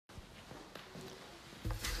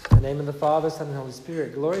In the name of the Father, Son, and Holy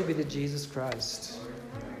Spirit, glory be to Jesus Christ.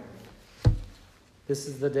 This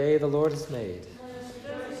is the day the Lord has made.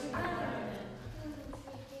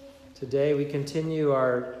 Today we continue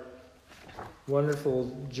our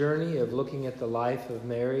wonderful journey of looking at the life of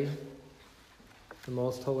Mary, the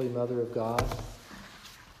Most Holy Mother of God.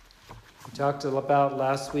 We talked about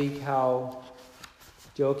last week how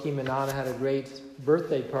Joachim and Anna had a great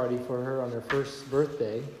birthday party for her on their first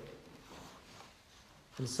birthday.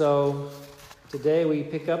 And so today we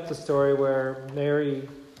pick up the story where Mary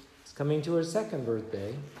is coming to her second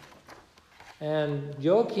birthday. And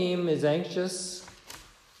Joachim is anxious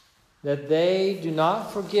that they do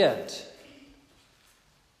not forget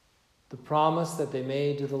the promise that they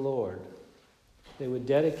made to the Lord. They would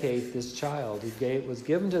dedicate this child who was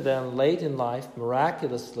given to them late in life,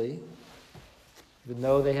 miraculously, even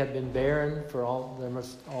though they had been barren for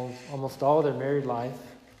almost all their married life.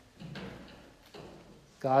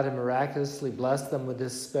 God had miraculously blessed them with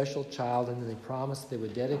this special child, and they promised they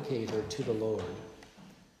would dedicate her to the Lord.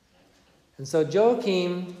 And so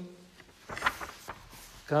Joachim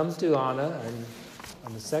comes to Anna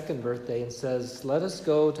on the second birthday and says, "Let us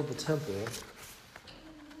go to the temple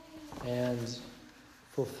and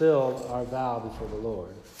fulfill our vow before the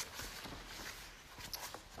Lord."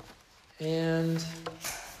 And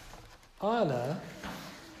Anna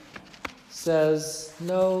says,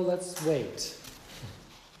 "No, let's wait."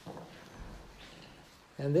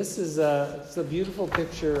 And this is it's a beautiful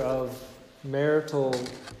picture of marital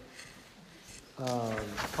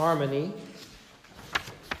harmony,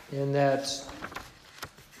 in that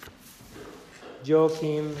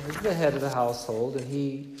Joachim is the head of the household, and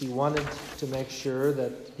he wanted to make sure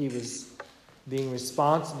that he was being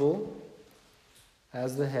responsible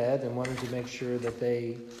as the head and wanted to make sure that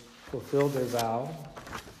they fulfilled their vow.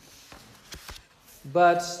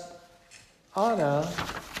 But Anna,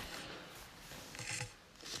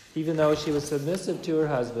 even though she was submissive to her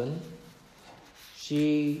husband,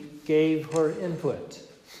 she gave her input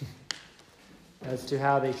as to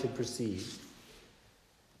how they should proceed.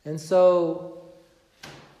 And so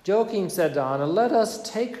Joachim said to Anna, "Let us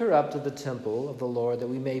take her up to the temple of the Lord, that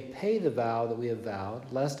we may pay the vow that we have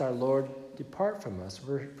vowed, lest our Lord depart from us.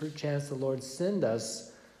 Perchance the Lord send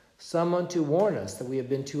us someone to warn us that we have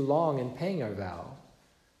been too long in paying our vow,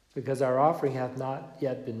 because our offering hath not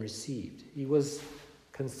yet been received." He was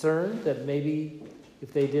concerned that maybe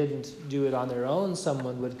if they didn't do it on their own,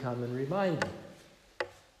 someone would come and remind them.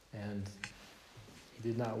 And he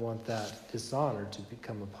did not want that dishonor to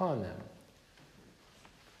come upon them.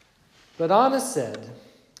 But Anna said,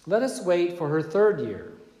 "Let us wait for her third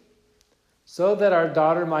year, so that our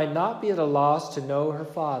daughter might not be at a loss to know her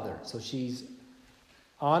father." So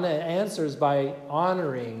Anna answers by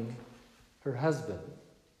honoring her husband,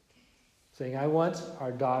 saying, "I want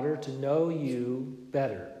our daughter to know you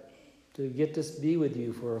better, to get to be with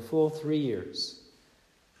you for a full 3 years."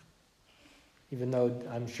 Even though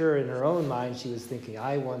I'm sure in her own mind she was thinking,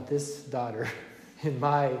 "I want this daughter in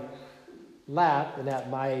my lap and at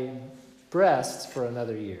my breasts for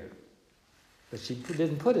another year." But she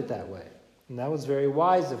didn't put it that way. And that was very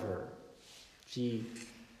wise of her. She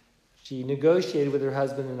negotiated with her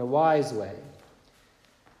husband in a wise way.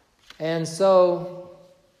 And so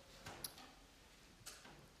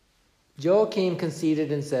Joachim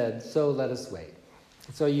conceded and said, "So let us wait."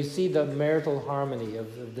 So you see the marital harmony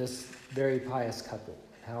of this very pious couple,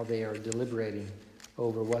 how they are deliberating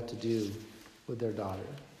over what to do with their daughter.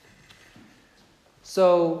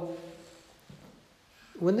 So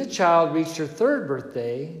when the child reached her third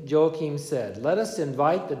birthday, Joachim said, "Let us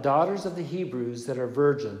invite the daughters of the Hebrews that are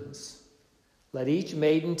virgins. Let each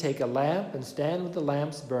maiden take a lamp and stand with the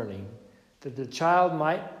lamps burning, that the child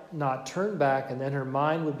might not turn back, and then her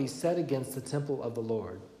mind would be set against the temple of the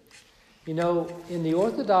Lord." You know, in the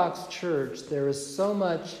Orthodox Church, there is so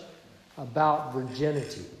much about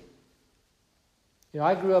virginity. You know,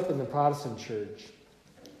 I grew up in the Protestant church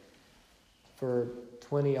for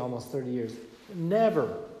 20, almost 30 years.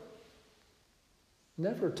 Never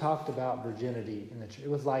talked about virginity in the church.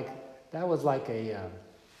 That was like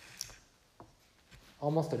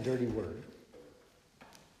almost a dirty word.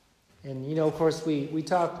 And, you know, of course, we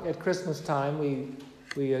talked at Christmas time.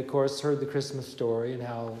 We of course, heard the Christmas story and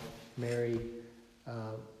how Mary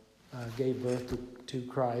gave birth to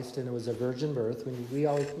Christ, and it was a virgin birth. We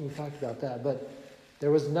talked about that. But there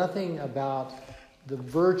was nothing about the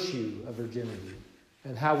virtue of virginity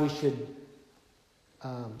and how we should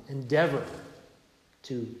endeavor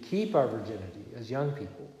to keep our virginity as young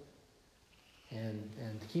people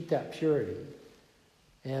and keep that purity.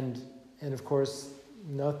 And of course,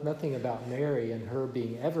 nothing about Mary and her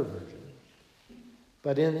being ever virgin.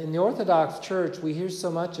 But in the Orthodox Church, we hear so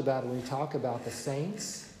much about it when we talk about the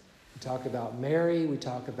saints, we talk about Mary, we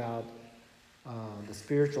talk about the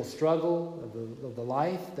spiritual struggle of the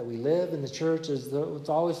life that we live in the church. It's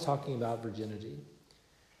always talking about virginity.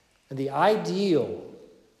 And the ideal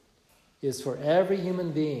is for every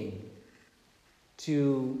human being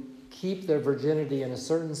to keep their virginity in a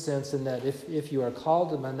certain sense, in that if you are called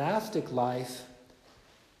to monastic life,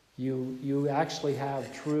 you actually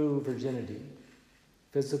have true virginity,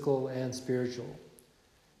 physical and spiritual.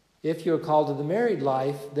 If you're called to the married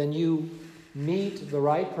life, then you meet the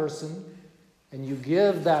right person and you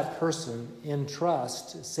give that person in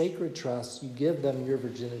trust, sacred trust, you give them your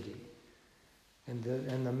virginity. And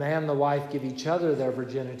the man and the wife give each other their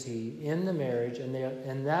virginity in the marriage, and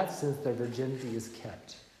in that sense their virginity is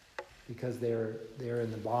kept because they're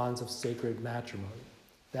in the bonds of sacred matrimony.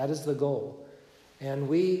 That is the goal. And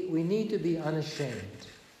we need to be unashamed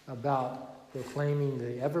about proclaiming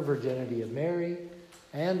the ever virginity of Mary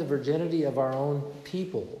and the virginity of our own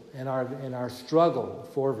people and our struggle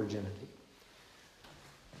for virginity.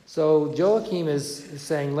 So Joachim is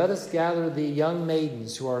saying, let us gather the young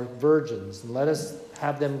maidens who are virgins and let us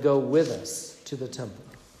have them go with us to the temple.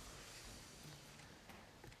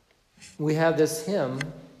 We have this hymn,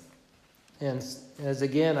 and as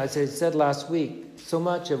again I said last week, so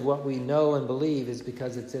much of what we know and believe is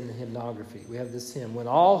because it's in the hymnography. We have this hymn. When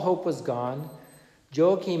all hope was gone,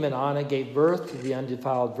 Joachim and Anna gave birth to the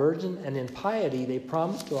undefiled virgin, and in piety they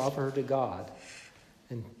promised to offer her to God.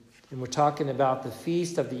 And we're talking about the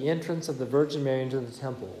feast of the entrance of the Virgin Mary into the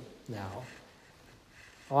temple now.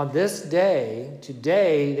 On this day,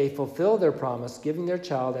 today, they fulfill their promise, giving their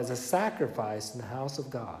child as a sacrifice in the house of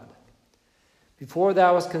God. Before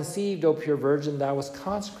thou wast conceived, O pure Virgin, thou wast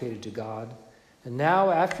consecrated to God. And now,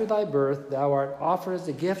 after thy birth, thou art offered as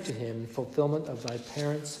a gift to him in fulfillment of thy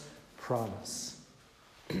parents' promise.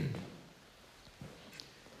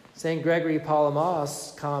 St. Gregory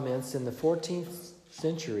Palamas comments in the 14th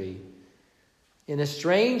century, in a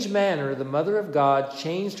strange manner, the Mother of God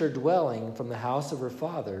changed her dwelling from the house of her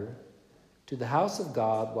father to the house of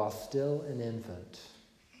God while still an infant.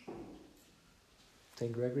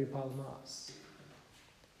 St. Gregory Palamas.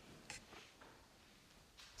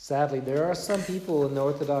 Sadly, there are some people in the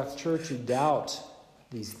Orthodox Church who doubt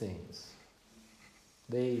these things.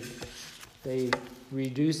 They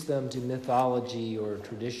reduce them to mythology or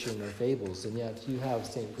tradition or fables, and yet you have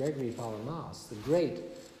St. Gregory Palamas, the great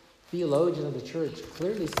theologian of the church,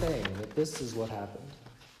 clearly saying that this is what happened.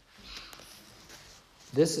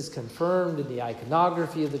 This is confirmed in the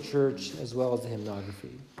iconography of the church as well as the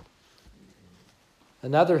hymnography.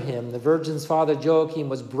 Another hymn, the Virgin's father Joachim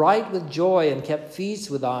was bright with joy and kept feast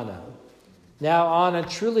with Anna. Now Anna,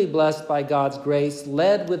 truly blessed by God's grace,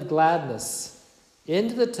 led with gladness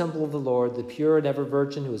into the temple of the Lord the pure and ever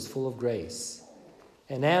Virgin who is full of grace.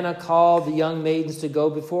 And Anna called the young maidens to go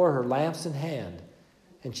before her, lamps in hand.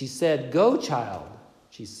 And she said, "Go, child,"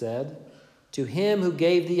 she said, "to him who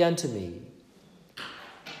gave thee unto me.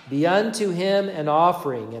 Be unto him an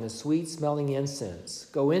offering and a sweet-smelling incense.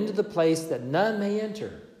 Go into the place that none may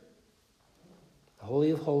enter, the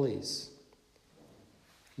Holy of Holies.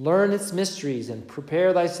 Learn its mysteries and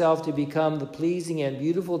prepare thyself to become the pleasing and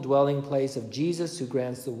beautiful dwelling place of Jesus who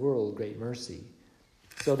grants the world great mercy."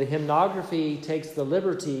 So the hymnography takes the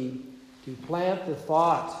liberty to plant the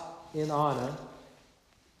thought in Anna,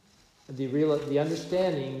 the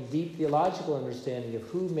understanding, deep theological understanding of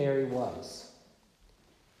who Mary was,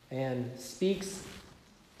 and speaks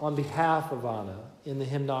on behalf of Anna in the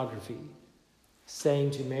hymnography,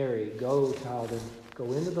 saying to Mary, "Go, child, and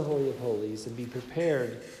go into the Holy of Holies and be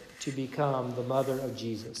prepared to become the mother of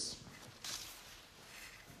Jesus."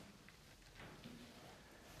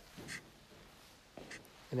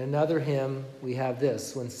 In another hymn, we have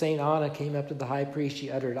this. When St. Anna came up to the high priest, she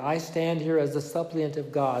uttered, "I stand here as the suppliant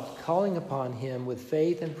of God, calling upon him with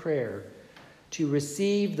faith and prayer to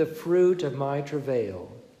receive the fruit of my travail.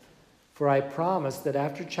 For I promised that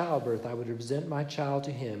after childbirth I would present my child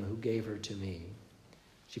to him who gave her to me."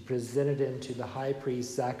 She presented him to the high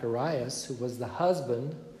priest Zacharias, who was the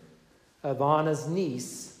husband of Anna's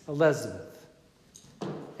niece, Elizabeth,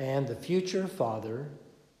 and the future father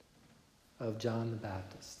of John the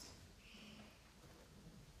Baptist.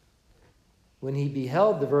 When he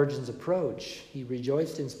beheld the virgin's approach, he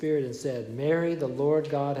rejoiced in spirit and said, "Mary, the Lord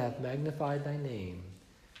God hath magnified thy name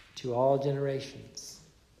to all generations.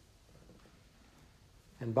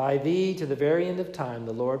 And by thee, to the very end of time,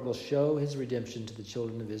 the Lord will show his redemption to the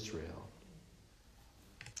children of Israel."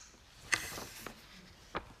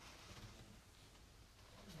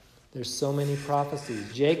 There's so many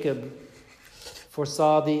prophecies. Jacob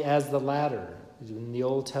foresaw thee as the ladder, In the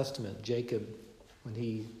Old Testament, Jacob, when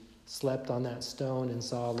he slept on that stone and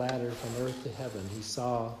saw a ladder from earth to heaven, he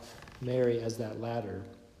saw Mary as that ladder.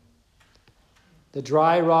 The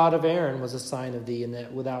dry rod of Aaron was a sign of thee, and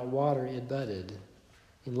that without water it budded.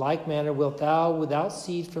 In like manner wilt thou, without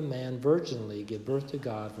seed from man, virginally give birth to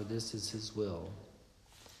God, for this is his will.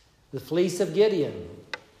 The fleece of Gideon.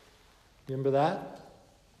 Remember that?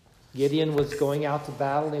 Gideon was going out to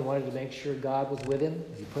battle, and he wanted to make sure God was with him.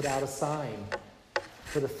 He put out a sign,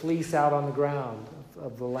 put a fleece out on the ground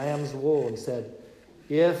of the lamb's wool, and said,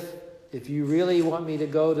 if you really want me to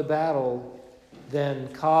go to battle, then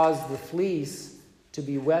cause the fleece to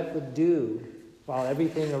be wet with dew, while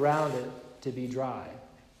everything around it to be dry.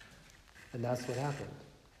 And that's what happened.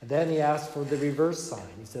 And then he asked for the reverse sign.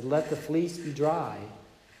 He said, let the fleece be dry,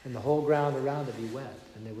 and the whole ground around it be wet.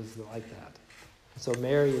 And it was like that. So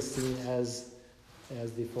Mary is seen as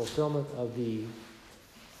the fulfillment of the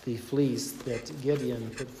fleece that Gideon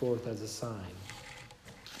put forth as a sign.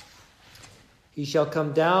 He shall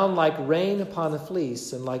come down like rain upon a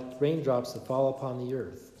fleece, and like raindrops that fall upon the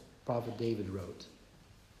earth, Prophet David wrote.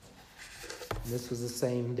 And this was the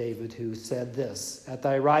same David who said this, at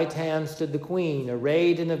thy right hand stood the queen,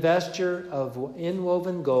 arrayed in a vesture of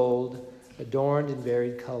inwoven gold, adorned in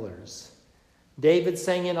varied colors. David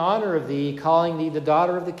sang in honor of thee, calling thee the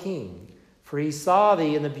daughter of the king. For he saw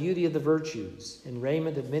thee in the beauty of the virtues, in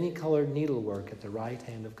raiment of many-colored needlework at the right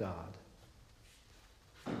hand of God.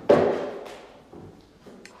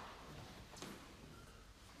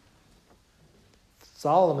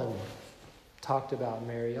 Solomon talked about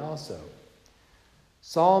Mary also.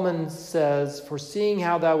 Solomon says, foreseeing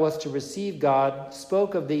how thou wast to receive God,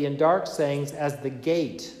 spoke of thee in dark sayings as the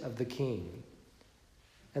gate of the king,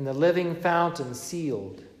 and the living fountain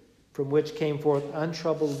sealed, from which came forth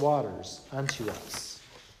untroubled waters unto us.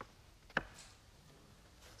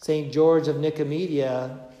 St. George of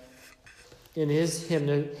Nicomedia, in his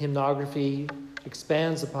hymnography,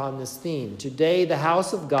 expands upon this theme. Today the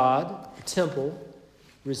house of God, the temple,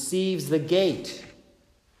 receives the gate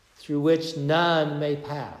through which none may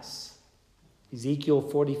pass. Ezekiel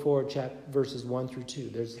 44, verses 1 through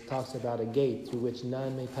 2. It talks about a gate through which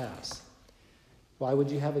none may pass. Why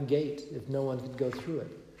would you have a gate if no one could go through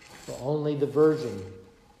it? Well, only the virgin.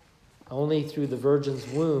 Only through the virgin's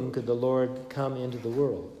womb could the Lord come into the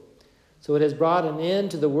world. So it has brought an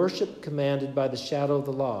end to the worship commanded by the shadow of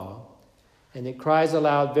the law, and it cries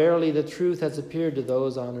aloud, verily the truth has appeared to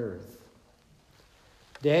those on earth.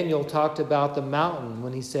 Daniel talked about the mountain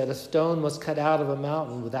when he said a stone was cut out of a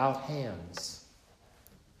mountain without hands.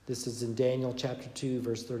 This is in Daniel chapter 2,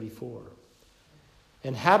 verse 34.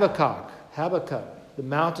 And Habakkuk, the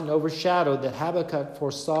mountain overshadowed that Habakkuk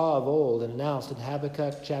foresaw of old and announced in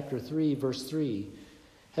Habakkuk chapter 3, verse 3,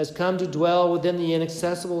 has come to dwell within the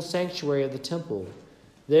inaccessible sanctuary of the temple.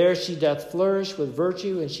 There she doth flourish with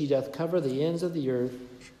virtue, and she doth cover the ends of the earth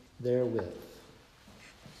therewith.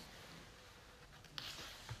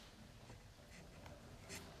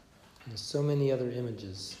 There's so many other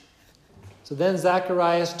images. So then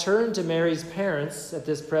Zacharias turned to Mary's parents at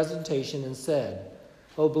this presentation and said,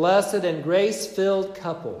 O blessed and grace-filled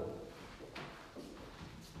couple,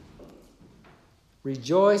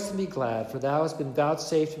 rejoice and be glad, for thou hast been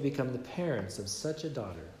vouchsafed to become the parents of such a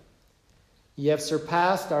daughter. Ye have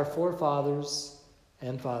surpassed our forefathers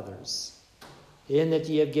and fathers, in that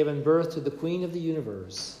ye have given birth to the Queen of the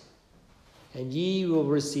universe, and ye will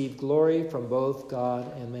receive glory from both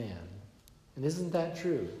God and man. And isn't that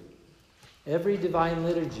true? Every divine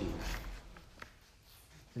liturgy,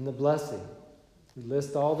 in the blessing, we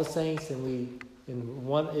list all the saints, and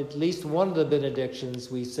at least one of the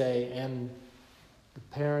benedictions we say, and the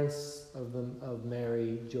parents of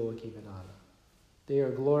Mary, Joachim and Anna. They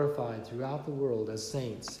are glorified throughout the world as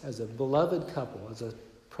saints, as a beloved couple, as a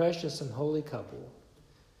precious and holy couple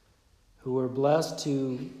who were blessed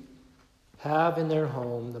to have in their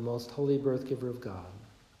home the most holy birth giver of God.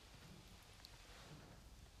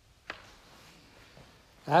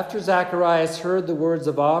 After Zacharias heard the words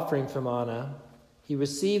of offering from Anna, he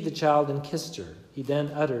received the child and kissed her. He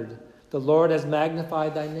then uttered, The Lord has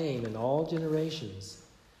magnified thy name in all generations.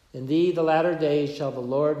 In thee the latter days shall the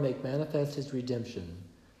Lord make manifest his redemption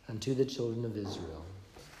unto the children of Israel.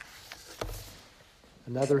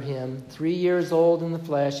 Another hymn, 3 years old in the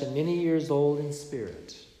flesh and many years old in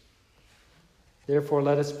spirit. Therefore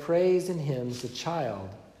let us praise in hymns the child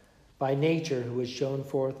by nature who is shown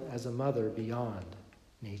forth as a mother beyond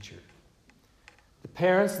nature. The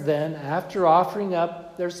parents then, after offering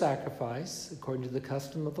up their sacrifice, according to the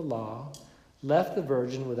custom of the law, left the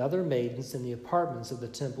virgin with other maidens in the apartments of the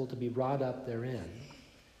temple to be brought up therein.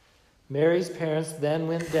 Mary's parents then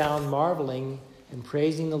went down marveling and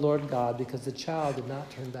praising the Lord God because the child did not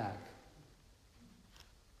turn back.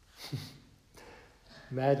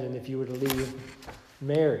 Imagine if you were to leave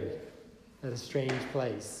Mary at a strange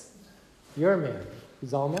place. Your Mary,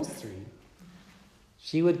 who's almost 3.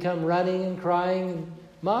 She would come running and crying,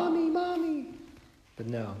 "Mommy, Mommy." But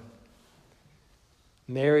no.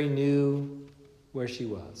 Mary knew where she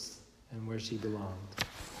was and where she belonged.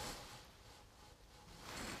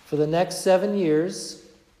 For the next 7 years,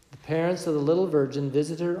 the parents of the little virgin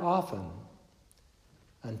visited her often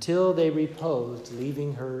until they reposed,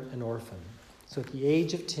 leaving her an orphan. So at the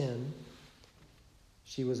age of 10,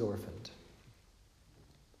 she was orphaned.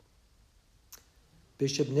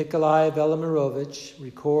 Bishop Nikolai Velimirovich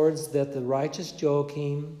records that the righteous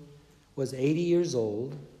Joachim was 80 years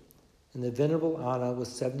old and the venerable Anna was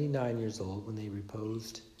 79 years old when they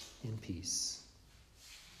reposed in peace.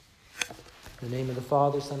 In the name of the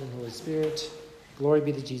Father, Son, and Holy Spirit, glory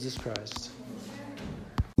be to Jesus Christ.